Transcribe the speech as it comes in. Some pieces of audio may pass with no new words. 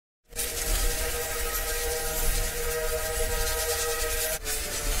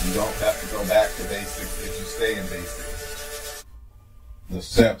You don't have to go back to basics if you stay in basics. The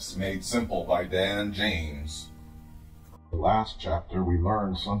Steps Made Simple by Dan James. The last chapter, we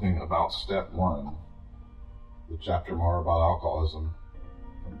learned something about step 1. The chapter more about alcoholism,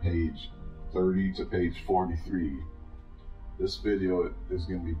 from page 30 to page 43. This video is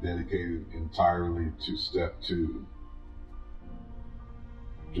going to be dedicated entirely to step 2.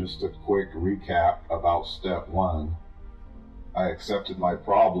 Just a quick recap about step 1. I accepted my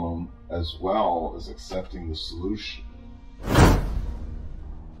problem as well as accepting the solution.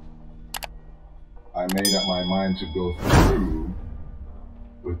 I made up my mind to go through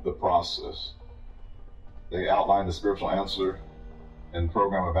with the process. They outlined the spiritual answer and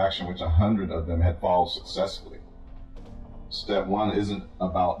program of action, which 100 of them had followed successfully. Step 1 isn't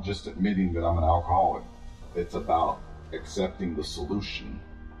about just admitting that I'm an alcoholic. It's about accepting the solution.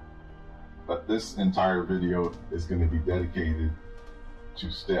 But this entire video is going to be dedicated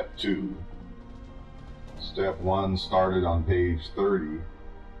to step 2. Step 1 started on page 30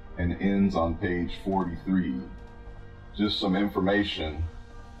 and ends on page 43. Just some information.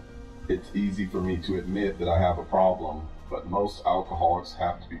 It's easy for me to admit that I have a problem, but most alcoholics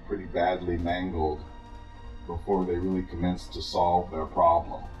have to be pretty badly mangled before they really commence to solve their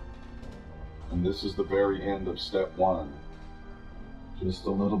problem. And this is the very end of step 1. Just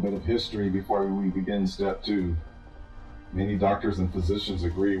a little bit of history before we begin step 2. Many doctors and physicians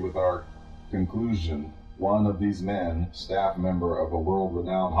agree with our conclusion. One of these men, staff member of a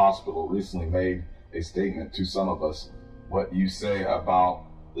world-renowned hospital, recently made a statement to some of us. What you say about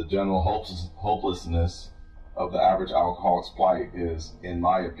the general hopelessness of the average alcoholic's plight is, in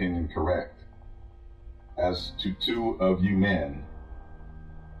my opinion, correct. As to 2 of you men,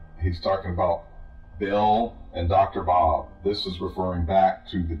 he's talking about Bill and Dr. Bob. This is referring back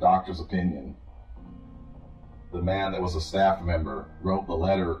to the doctor's opinion. The man that was a staff member wrote the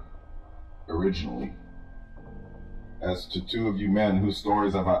letter originally. As to 2 of you men whose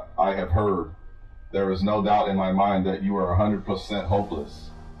stories I have heard, there is no doubt in my mind that you are 100% hopeless,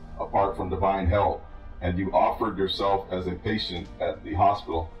 apart from divine help, and you offered yourself as a patient at the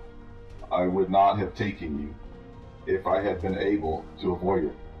hospital. I would not have taken you if I had been able to avoid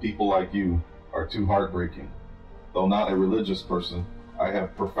it. People like you are too heartbreaking. Though not a religious person, I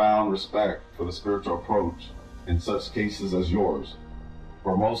have profound respect for the spiritual approach in such cases as yours.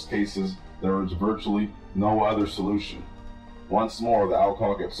 For most cases, there is virtually no other solution. Once more, the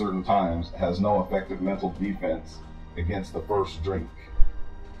alcoholic at certain times has no effective mental defense against the first drink.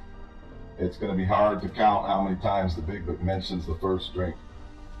 It's going to be hard to count how many times the Big Book mentions the first drink.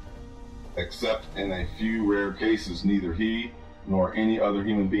 Except in a few rare cases, neither he nor any other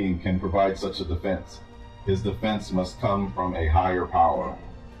human being can provide such a defense. His defense must come from a higher power.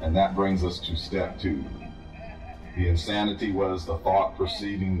 And that brings us to step 2. The insanity was the thought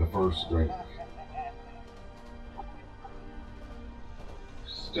preceding the first drink.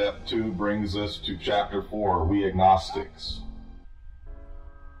 Step 2 brings us to chapter 4, We Agnostics.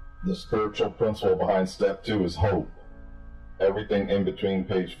 The spiritual principle behind step 2 is hope. Everything in between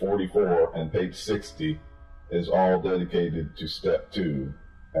page 44 and page 60 is all dedicated to step 2,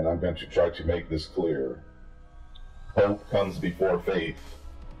 and I'm going to try to make this clear. Hope comes before faith.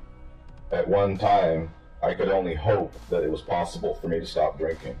 At one time, I could only hope that it was possible for me to stop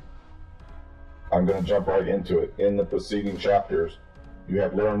drinking. I'm going to jump right into it. In the preceding chapters, you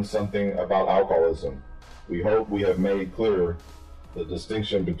have learned something about alcoholism. We hope we have made clear the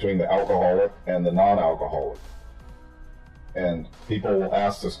distinction between the alcoholic and the non-alcoholic. And people will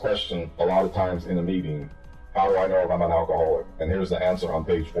ask this question a lot of times in a meeting: how do I know if I'm an alcoholic? And here's the answer on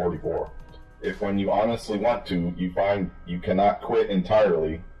page 44. If when you honestly want to, you find you cannot quit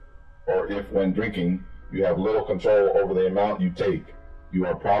entirely, or if when drinking, you have little control over the amount you take, you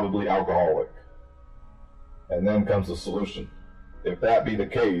are probably alcoholic. And then comes the solution. If that be the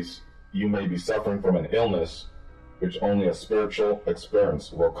case, you may be suffering from an illness which only a spiritual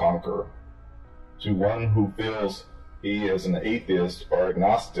experience will conquer. To one who feels he is an atheist or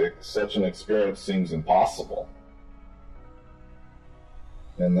agnostic, such an experience seems impossible.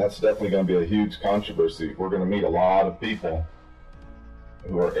 And that's definitely going to be a huge controversy. We're going to meet a lot of people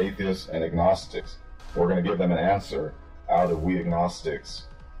who are atheists and agnostics. We're going to give them an answer out of We Agnostics.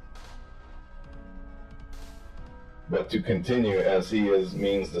 But to continue as he is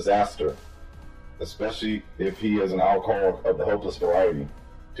means disaster, especially if he is an alcoholic of the hopeless variety.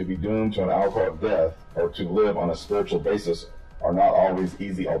 To be doomed to an alcoholic death or to live on a spiritual basis are not always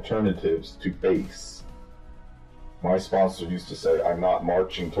easy alternatives to face. My sponsor used to say, I'm not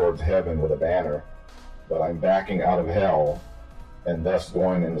marching towards heaven with a banner, but I'm backing out of hell and thus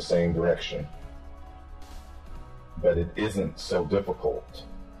going in the same direction. But it isn't so difficult.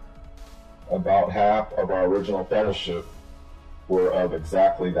 About half of our original fellowship were of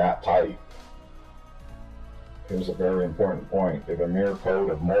exactly that type. Here's a very important point. If a mere code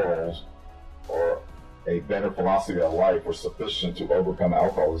of morals or a better philosophy of life were sufficient to overcome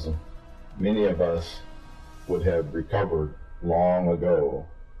alcoholism, many of us would have recovered long ago.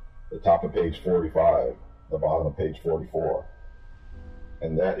 The top of page 45, the bottom of page 44.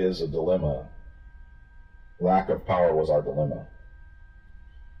 And that is a dilemma. Lack of power was our dilemma.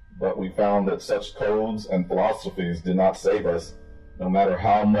 But we found that such codes and philosophies did not save us, no matter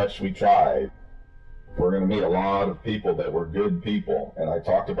how much we tried. We're going to meet a lot of people that were good people, and I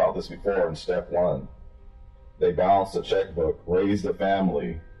talked about this before in step 1. They balanced a checkbook, raised a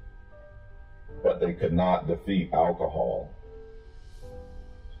family, but they could not defeat alcohol.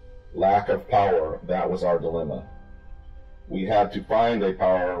 Lack of power, that was our dilemma. We had to find a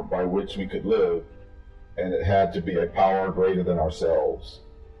power by which we could live, and it had to be a power greater than ourselves,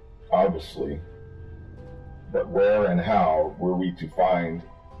 obviously. But where and how were we to find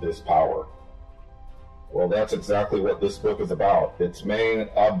this power? Well, that's exactly what this book is about. Its main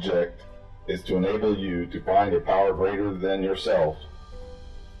object is to enable you to find a power greater than yourself,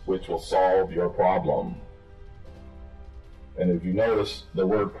 which will solve your problem. And if you notice, the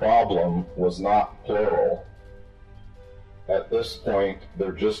word problem was not plural. At this point,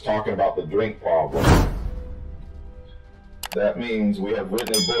 they're just talking about the drink problem. That means we have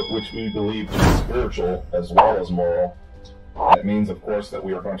written a book which we believe to be spiritual as well as moral. And it means, of course, that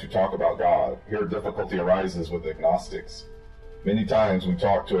we are going to talk about God. Here, difficulty arises with agnostics. Many times we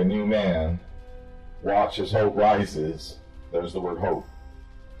talk to a new man, watch his hope rises. There's the word hope.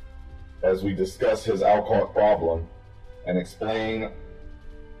 As we discuss his alcoholic problem and explain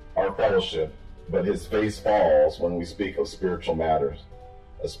our fellowship, but his face falls when we speak of spiritual matters,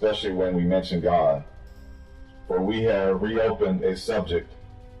 especially when we mention God. For we have reopened a subject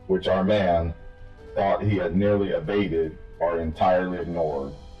which our man thought he had nearly evaded or entirely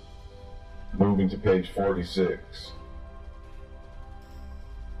ignored. Moving to page 46.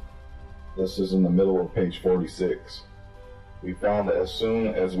 This is in the middle of page 46. We found that as soon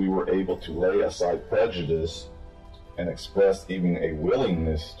as we were able to lay aside prejudice and express even a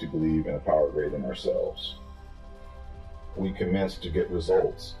willingness to believe in a power greater than ourselves, we commenced to get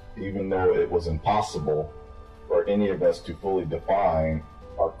results, even though it was impossible for any of us to fully define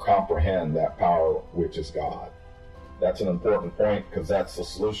or comprehend that power which is God. That's an important point, because that's the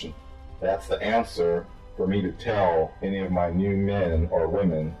solution. That's the answer for me to tell any of my new men or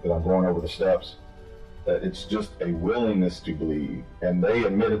women that I'm going over the steps, that it's just a willingness to believe. And they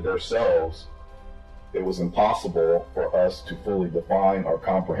admitted themselves it was impossible for us to fully define or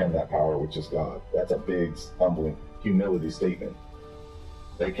comprehend that power which is God. That's a big, humbling, humility statement.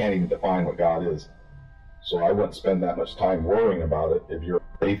 They can't even define what God is. So I wouldn't spend that much time worrying about it. If you're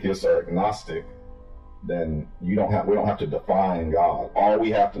atheist or agnostic, then we don't have to define God. All we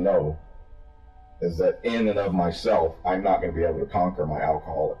have to know is that in and of myself, I'm not going to be able to conquer my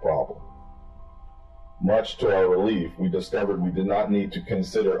alcoholic problem. Much to our relief, we discovered we did not need to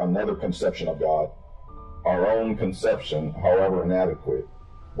consider another conception of God. Our own conception, however inadequate,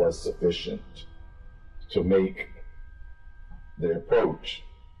 was sufficient to make the approach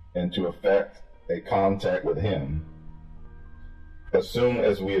and to effect a contact with Him. As soon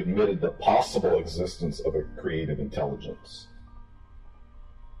as we admitted the possible existence of a creative intelligence,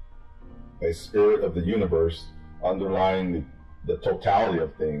 a spirit of the universe underlying the totality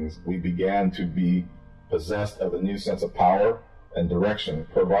of things, we began to be possessed of a new sense of power and direction,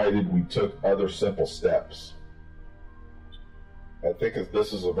 provided we took other simple steps. I think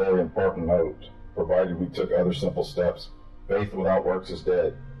this is a very important note. Provided we took other simple steps. Faith without works is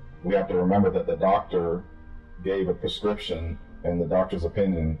dead. We have to remember that the doctor gave a prescription. In the doctor's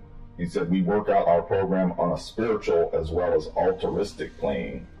opinion, he said we work out our program on a spiritual as well as altruistic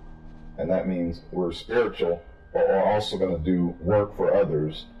plane. And that means we're spiritual, but we're also going to do work for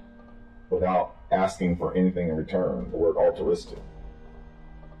others without asking for anything in return. The word altruistic.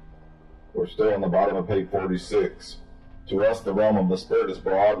 We're still on the bottom of page 46. To us, the realm of the spirit is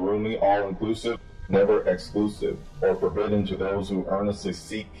broad, roomy, all-inclusive, never exclusive, or forbidden to those who earnestly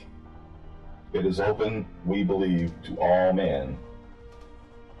seek. It is open, we believe, to all men.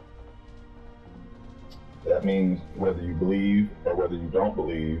 That means whether you believe or whether you don't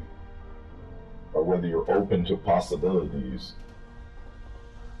believe, or whether you're open to possibilities,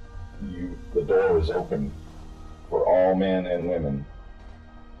 the door is open for all men and women.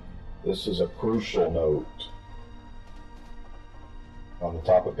 This is a crucial note on the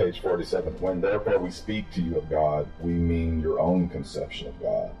top of page 47. When therefore we speak to you of God, we mean your own conception of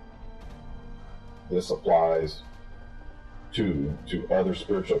God. This applies 2 to other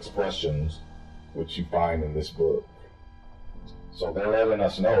spiritual expressions which you find in this book. So they're letting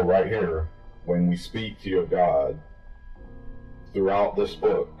us know right here, when we speak to you of God, throughout this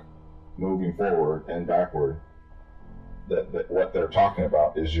book, moving forward and backward, that what they're talking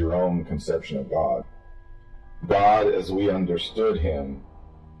about is your own conception of God. God, as we understood him,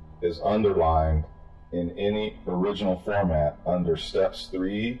 is underlined in any original format under steps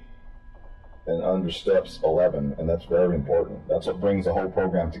 3 and under steps 11, and that's very important. That's what brings the whole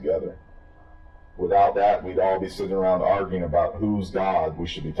program together. Without that, we'd all be sitting around arguing about whose God we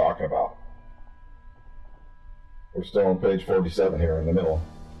should be talking about. We're still on page 47 here in the middle.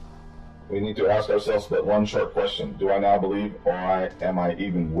 We need to ask ourselves but one short question. Do I now believe, or am I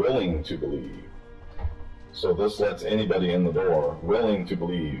even willing to believe? So this lets anybody in the door, willing to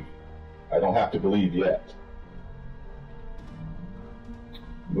believe. I don't have to believe yet.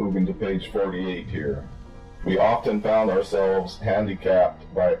 Moving to page 48 here. We often found ourselves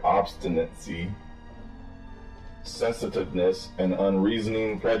handicapped by obstinacy, sensitiveness, and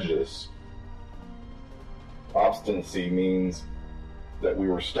unreasoning prejudice. Obstinacy means that we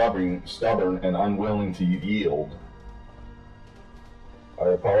were stubborn and unwilling to yield. I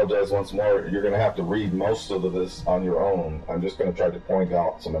apologize once more. You're going to have to read most of this on your own. I'm just going to try to point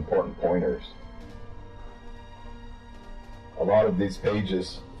out some important pointers. A lot of these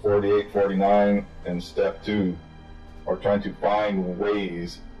pages, 48, 49, and step 2, are trying to find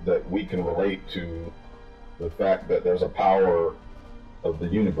ways that we can relate to the fact that there's a power of the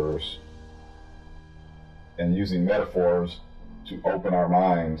universe, and using metaphors to open our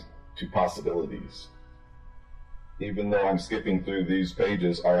minds to possibilities. Even though I'm skipping through these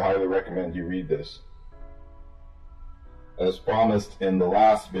pages, I highly recommend you read this. As promised in the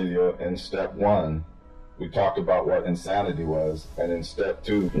last video, in step 1, we talked about what insanity was, and in step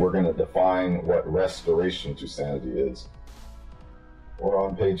 2, we're going to define what restoration to sanity is. We're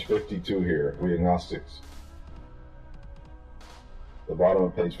on page 52 here, we agnostics. The bottom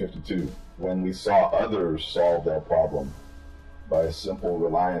of page 52. When we saw others solve their problem by a simple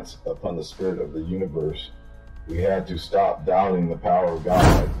reliance upon the spirit of the universe, we had to stop doubting the power of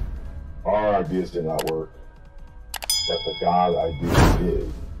God. Our ideas did not work, but the God idea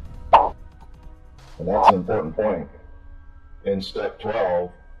did. And that's an important point. In step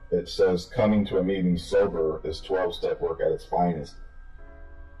 12, it says coming to a meeting sober is 12-step work at its finest.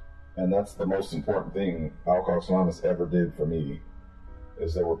 And that's the most important thing Alcoholics Anonymous ever did for me,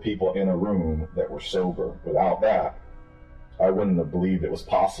 is there were people in a room that were sober. Without that, I wouldn't have believed it was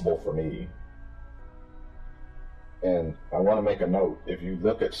possible for me. And I want to make a note. If you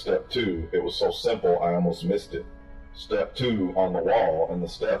look at step 2, it was so simple I almost missed it. Step 2 on the wall, and the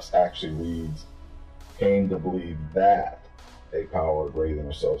steps actually reads, came to believe that a power greater than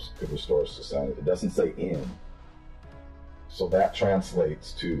ourselves could restore us to sanity. It doesn't say in. So that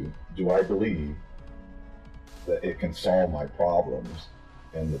translates to, do I believe that it can solve my problems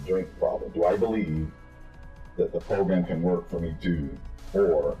and the drink problem? Do I believe that the program can work for me too?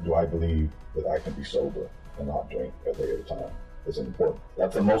 Or do I believe that I can be sober and not drink a day at a time?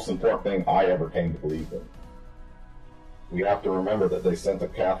 That's the most important thing I ever came to believe in. We have to remember that they sent a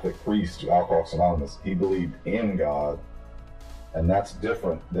Catholic priest to Alcoholics Anonymous. He believed in God, and that's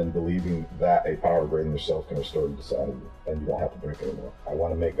different than believing that a power greater than yourself can restore you to sanity and you don't have to drink anymore. I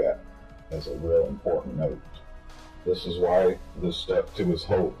want to make that as a real important note. This is why this step 2 is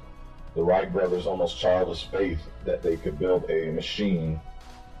hope. The Wright brothers' almost childish faith that they could build a machine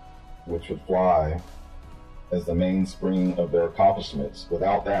which would fly as the mainspring of their accomplishments.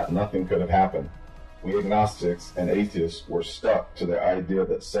 Without that, nothing could have happened. We agnostics and atheists were stuck to the idea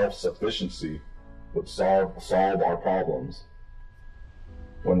that self-sufficiency would solve our problems.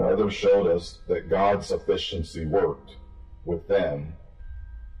 When others showed us that God's sufficiency worked with them,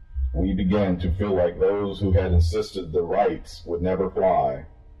 we began to feel like those who had insisted the rights would never fly.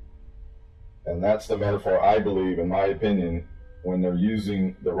 And that's the metaphor I believe, in my opinion, when they're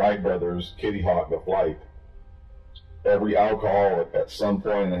using the Wright brothers, Kitty Hawk the flight. Every alcoholic at some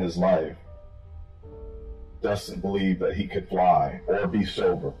point in his life doesn't believe that he could fly or be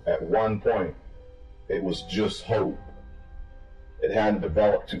sober. At one point, it was just hope. It hadn't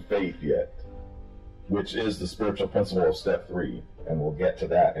developed to faith yet, which is the spiritual principle of step 3, and we'll get to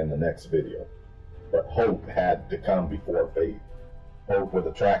that in the next video. But hope had to come before faith. Hope with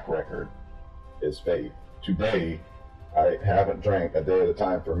a track record is faith. Today, I haven't drank a day at a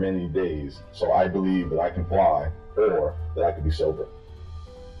time for many days, so I believe that I can fly or that I can be sober.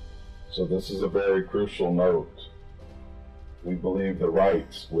 So this is a very crucial note. We believe the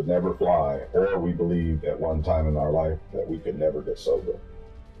rights would never fly, or we believed at one time in our life that we could never get sober.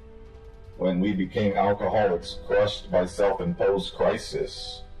 when we became alcoholics, crushed by self-imposed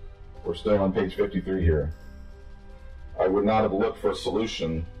crisis. We're still on page 53 here. I would not have looked for a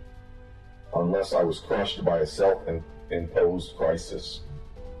solution unless I was crushed by a self-imposed crisis.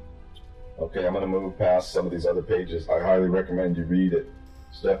 Okay, I'm going to move past some of these other pages. I highly recommend you read it.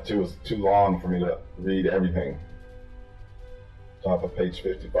 Step 2 is too long for me to read everything. Top of page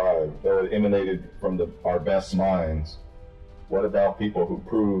 55. Though it emanated from our best minds, what about people who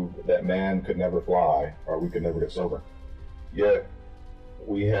proved that man could never fly, or we could never get sober? Yet,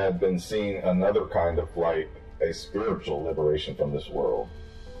 we had been seeing another kind of flight, a spiritual liberation from this world.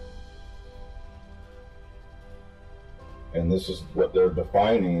 And this is what they're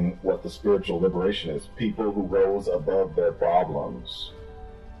defining what the spiritual liberation is. People who rose above their problems,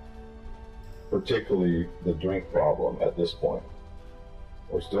 particularly the drink problem at this point.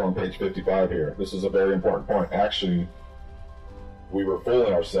 We're still on page 55 here. This is a very important point. Actually, we were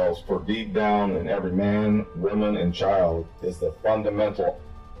fooling ourselves, for deep down in every man, woman, and child is the fundamental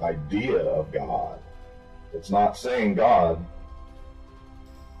idea of God. It's not saying God.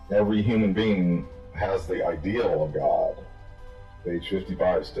 Every human being has the ideal of God. Page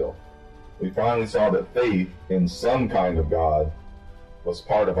 55 still. We finally saw that faith in some kind of God was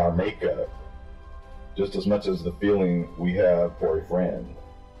part of our makeup, just as much as the feeling we have for a friend.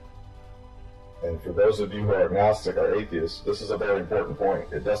 And for those of you who are agnostic or atheists, this is a very important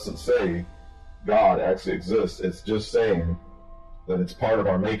point. It doesn't say God actually exists. It's just saying that it's part of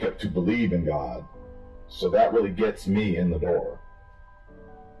our makeup to believe in God. So that really gets me in the door.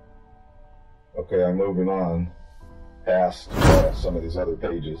 Okay, I'm moving on past some of these other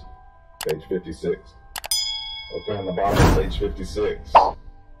pages. Page 56. Okay, on the bottom of page 56,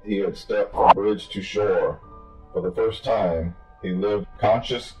 he had stepped from bridge to shore. For the first time, he lived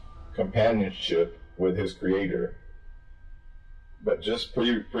conscious companionship with his Creator. But just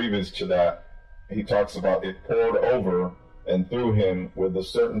previous to that, he talks about it poured over and through him with the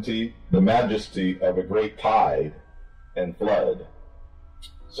certainty, the majesty of a great tide and flood.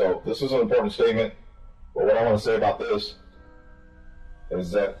 So this is an important statement, but what I want to say about this is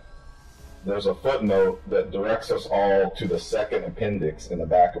that there's a footnote that directs us all to the second appendix in the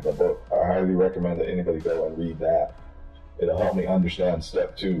back of the book. I highly recommend that anybody go and read that. It'll help me understand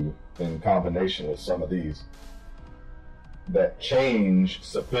step 2 in combination with some of these. That change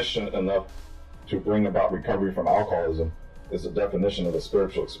sufficient enough to bring about recovery from alcoholism is the definition of a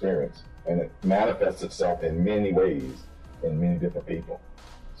spiritual experience. And it manifests itself in many ways in many different people.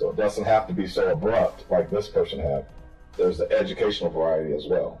 So it doesn't have to be so abrupt like this person had. There's the educational variety as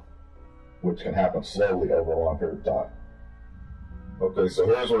well, which can happen slowly over a long period of time. Okay, so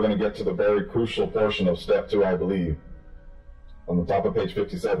here's where we're going to get to the very crucial portion of step 2, I believe. On the top of page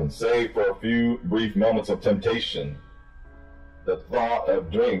 57, save for a few brief moments of temptation, the thought of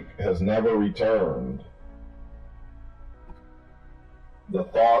drink has never returned. The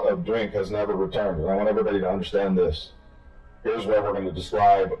thought of drink has never returned. And I want everybody to understand this. Here's where we're going to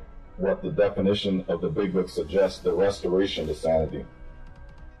describe what the definition of the Big Book suggests, the restoration to sanity.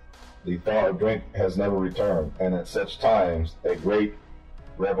 The thought of drink has never returned, and at such times a great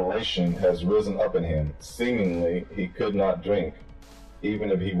revelation has risen up in him. Seemingly he could not drink, even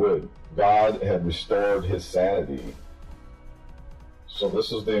if he would. God had restored his sanity. So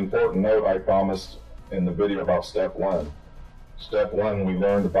this is the important note I promised in the video about step 1. Step 1, we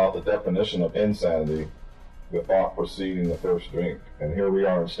learned about the definition of insanity, the thought preceding the first drink. And here we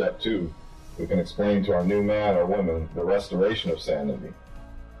are in step 2. We can explain to our new man or woman the restoration of sanity.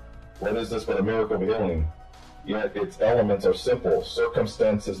 What is this but a miracle of healing? Yet its elements are simple.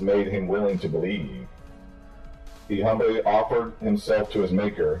 Circumstances made him willing to believe. He humbly offered himself to his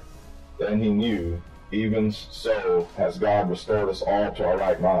Maker. Then he knew, even so has God restored us all to our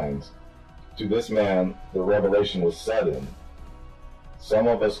right minds. To this man, the revelation was sudden. Some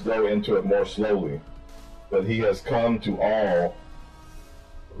of us go into it more slowly, but he has come to all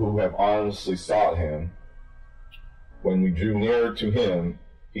who have honestly sought him. When we drew nearer to him,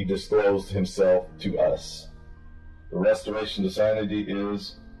 he disclosed himself to us. The restoration to sanity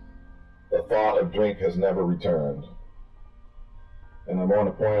is the thought of drink has never returned. And I'm going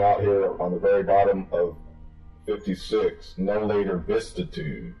to point out here on the very bottom of 56, no later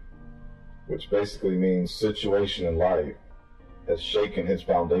vicissitude, which basically means situation in life, has shaken his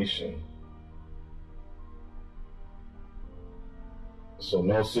foundation. So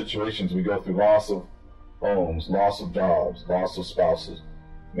no situations, we go through loss of homes, loss of jobs, loss of spouses,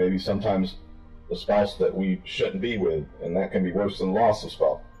 maybe sometimes the spouse that we shouldn't be with, and that can be worse than loss of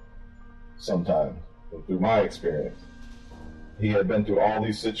spouse sometimes, through my experience. He had been through all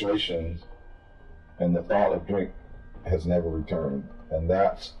these situations, and the thought of drink has never returned. And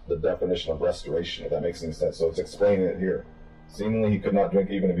that's the definition of restoration, if that makes any sense. So it's explaining it here. Seemingly he could not drink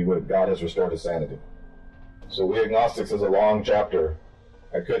even if he would. God has restored his sanity. So We Agnostics is a long chapter.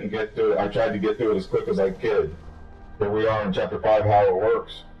 I couldn't get through it. I tried to get through it as quick as I could. Here we are in chapter 5, How It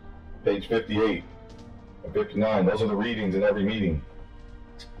Works. Page 58 and 59. Those are the readings in every meeting.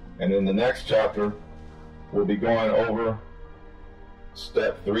 And in the next chapter, we'll be going over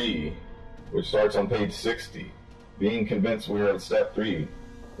step 3, which starts on page 60. Being convinced we are at step 3.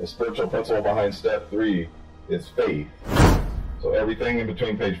 The spiritual principle behind step 3 is faith. So everything in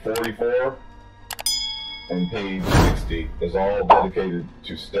between page 44 and page 60 is all dedicated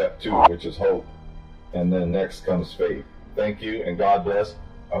to step 2, which is hope. And then next comes faith. Thank you and God bless.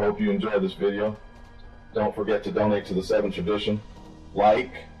 I hope you enjoyed this video. Don't forget to donate to the 7th Tradition.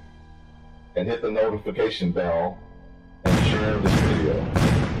 Like and hit the notification bell and share this video.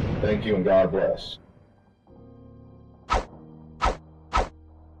 Thank you and God bless.